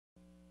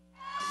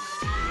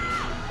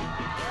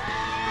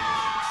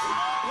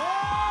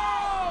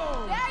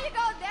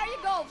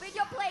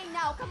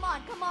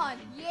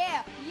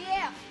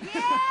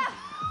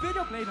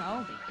video play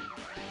now?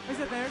 Is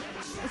it there?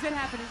 Is it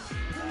happening?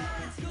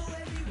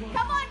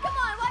 Come on, come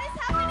on. What is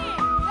happening?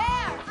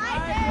 There.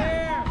 Hi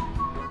there.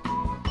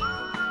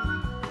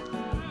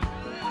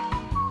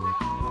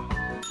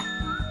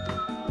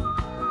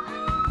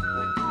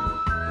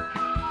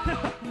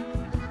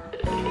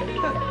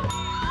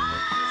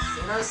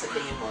 Sino sa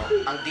tingin mo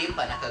ang di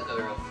pa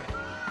naka-girlfriend?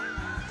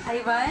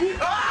 Ivan?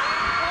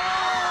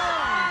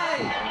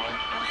 Ay!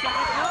 Ang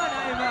sakit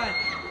nun, Ivan.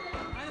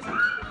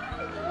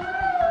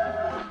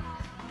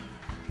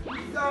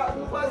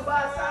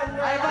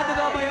 Ivan,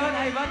 totoo ba yun?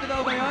 Ivan,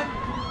 totoo ba yun?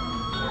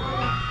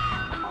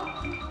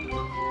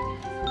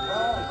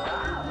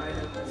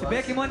 Si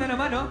Becky mo na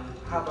naman, oh.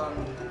 Habang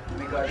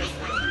may guards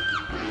na.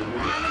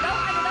 Ano daw?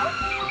 Ano daw?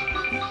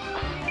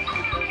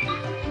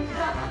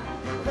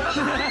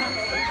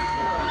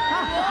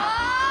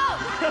 Wow!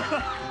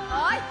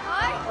 Oy!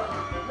 Oy!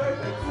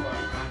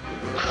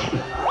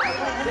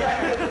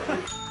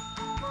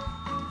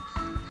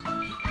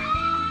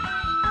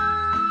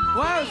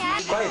 Wow!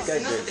 Quiet,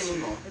 guys. Sino sa tingin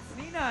mo It's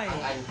Ninay.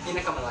 ang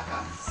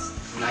pinakamalakas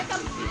na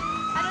activity?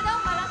 Ano daw?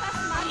 Malakas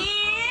mami?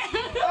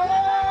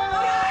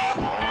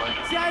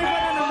 Si Ivan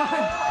na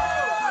naman.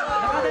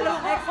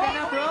 Nakadalawang ex ka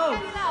na, bro.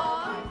 Kanila,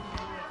 oh.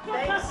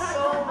 Thanks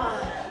so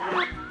much.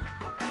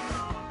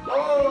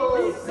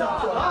 Oh, so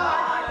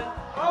hot!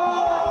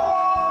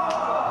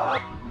 Oh!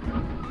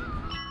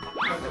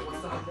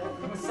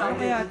 Saan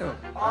kaya to?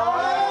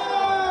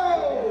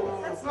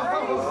 Oh!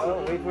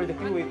 Wait for the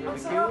cue, wait for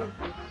the cue.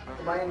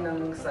 Kumain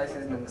ng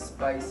slices ng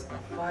spice.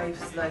 5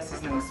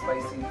 slices ng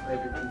spicy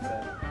flavored pizza.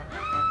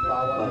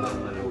 Bawang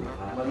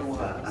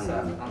maluha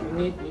sa...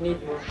 You need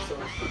more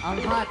sauce.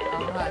 Ang hot,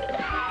 ang hot.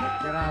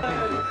 Grabe.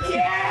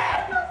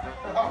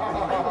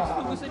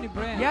 Gusto ni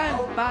Brent. Yan,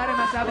 para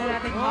masabi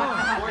natin hot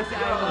na hot si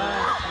Ivan.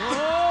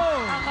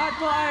 Oh! Ang hot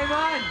mo,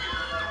 Ivan!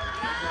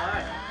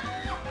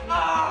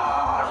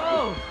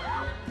 Oh!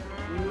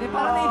 Hindi,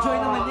 parang na-enjoy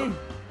naman din.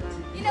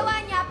 Ginawa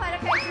niya para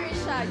kay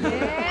Tricia.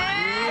 Yeah!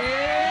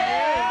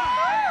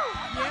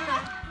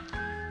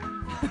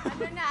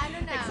 Ano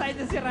na?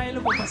 Excited si Rilo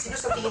po. Sino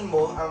sa tingin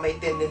mo ang may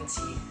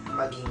tendency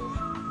maging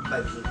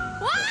bading?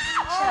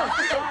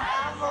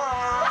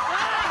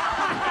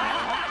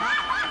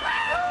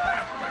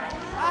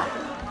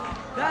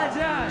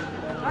 Dajan!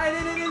 I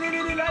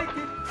really like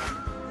it.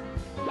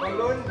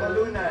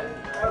 Balunan.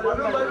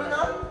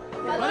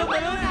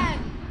 Balon-balonan.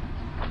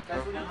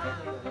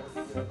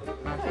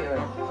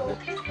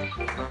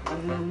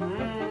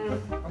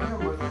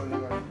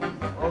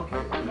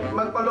 Okay.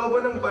 Magpalobo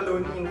ng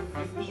balloon in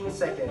 15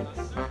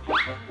 seconds.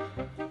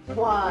 1, 2,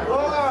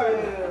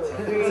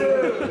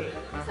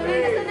 3,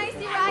 Sanay na sanay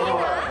si Ryan,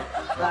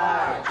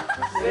 ha?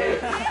 5, 6,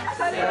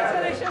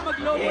 Sanay siya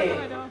maglobo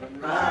ng ano.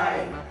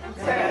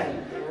 9,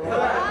 10,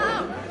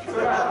 Wow!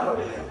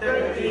 12,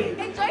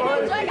 13, Enjoy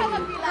na enjoy ka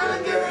magbilang.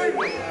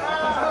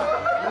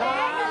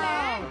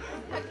 Galing!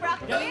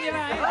 Nag-practice.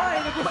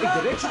 Ay, nagustuhan.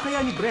 Diretso kaya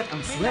ni Brett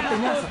ang swerte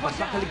niya sa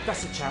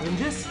pagkakaligtas sa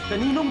challenges?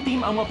 Kaninong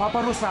team ang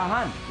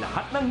mapaparusahan?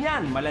 Lahat ng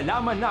yan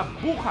malalaman na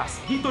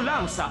bukas dito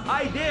lang sa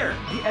I Dare,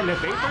 the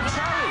Elevator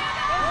Challenge.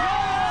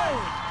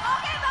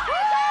 Okay ba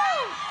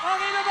kayo?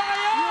 Okay na ba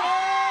kayo?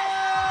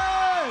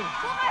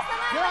 Bukas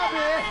naman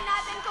malalaman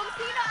natin kung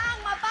sino ang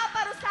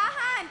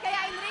mapaparusahan. Kaya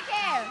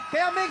Enrique.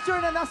 Kaya make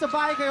sure na nasa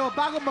bahay kayo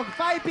bago mag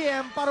 5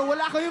 p.m. para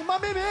wala kayong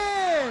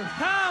mamimiss!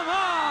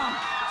 Tama!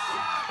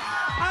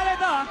 Ano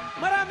to?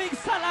 Maraming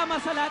salamat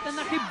sa lahat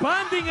na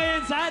nakibanding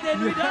ngayon sa atin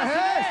with us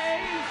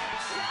today!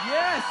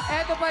 Yes!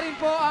 Ito pa rin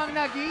po ang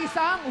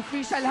nag-iisang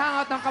official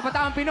hangout ng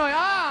Kabataang Pinoy,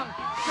 ang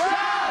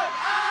Shoutout!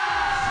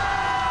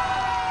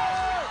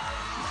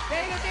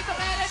 Thank you, Tito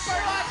Kenneth, for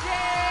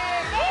watching!